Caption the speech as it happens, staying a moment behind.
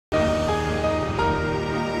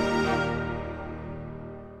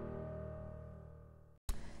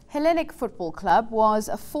Hellenic Football Club was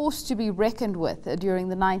a force to be reckoned with during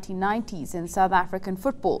the 1990s in South African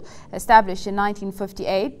football. Established in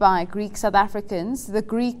 1958 by Greek South Africans, the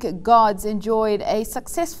Greek Gods enjoyed a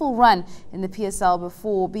successful run in the PSL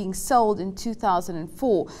before being sold in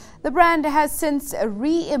 2004. The brand has since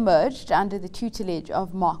re-emerged under the tutelage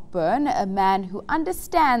of Mark Byrne, a man who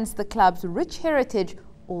understands the club's rich heritage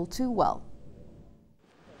all too well.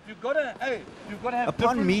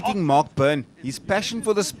 Upon meeting Mark Byrne, his passion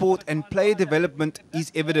for the sport and player development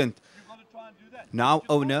is evident. Now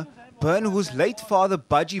owner, Byrne, whose late father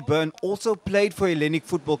Budgie Byrne also played for Hellenic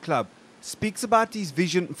Football Club, speaks about his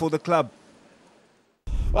vision for the club.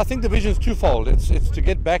 I think the vision is twofold. It's to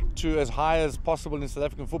get back to as high as possible in South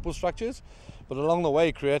African football structures, but along the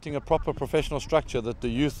way creating a proper professional structure that the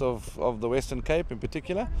youth of the Western Cape in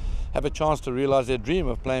particular have a chance to realise their dream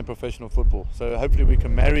of playing professional football. So hopefully we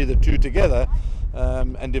can marry the two together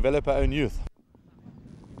and develop our own youth.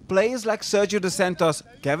 Players like Sergio Dos Santos,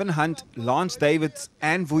 Gavin Hunt, Lance Davids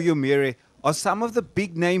and Vuyo Mere are some of the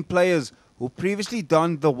big name players who previously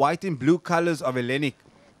donned the white and blue colours of Hellenic.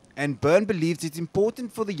 And Byrne believes it's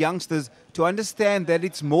important for the youngsters to understand that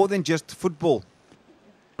it's more than just football.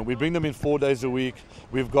 We bring them in 4 days a week.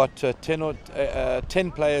 We've got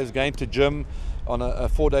 10 players going to gym on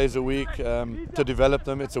 4 days a week to develop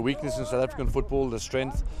them. It's a weakness in South African football, the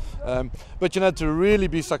strength. But you know, to really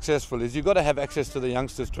be successful is you've got to have access to the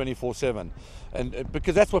youngsters 24/7, and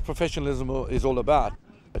because that's what professionalism is all about.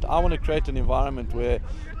 But I want to create an environment where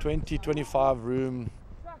 20-25 room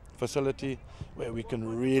facility where we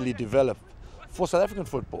can really develop for South African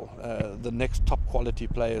football the next top quality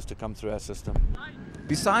players to come through our system.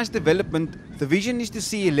 Besides development, the vision is to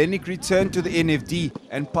see Hellenic return to the NFD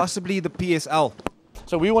and possibly the PSL.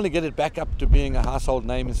 So we want to get it back up to being a household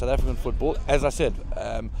name in South African football. As I said,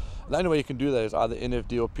 the only way you can do that is either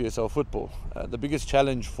NFD or PSL football. The biggest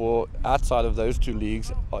challenge for outside of those two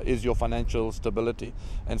leagues is your financial stability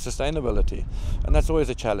and sustainability, and that's always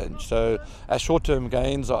a challenge. So our short-term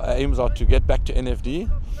gains, our aims are to get back to NFD,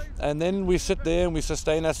 and then we sit there and we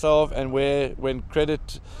sustain ourselves, and when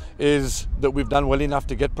credit is that we've done well enough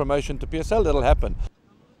to get promotion to PSL, that'll happen.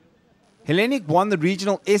 Hellenic won the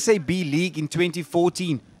regional SAB League in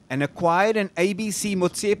 2014 and acquired an ABC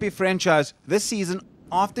Motsepe franchise this season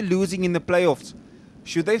after losing in the playoffs.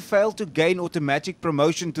 Should they fail to gain automatic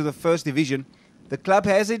promotion to the first division, the club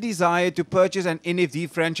has a desire to purchase an NFD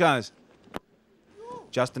franchise.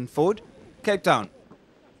 Justin Ford, Cape Town.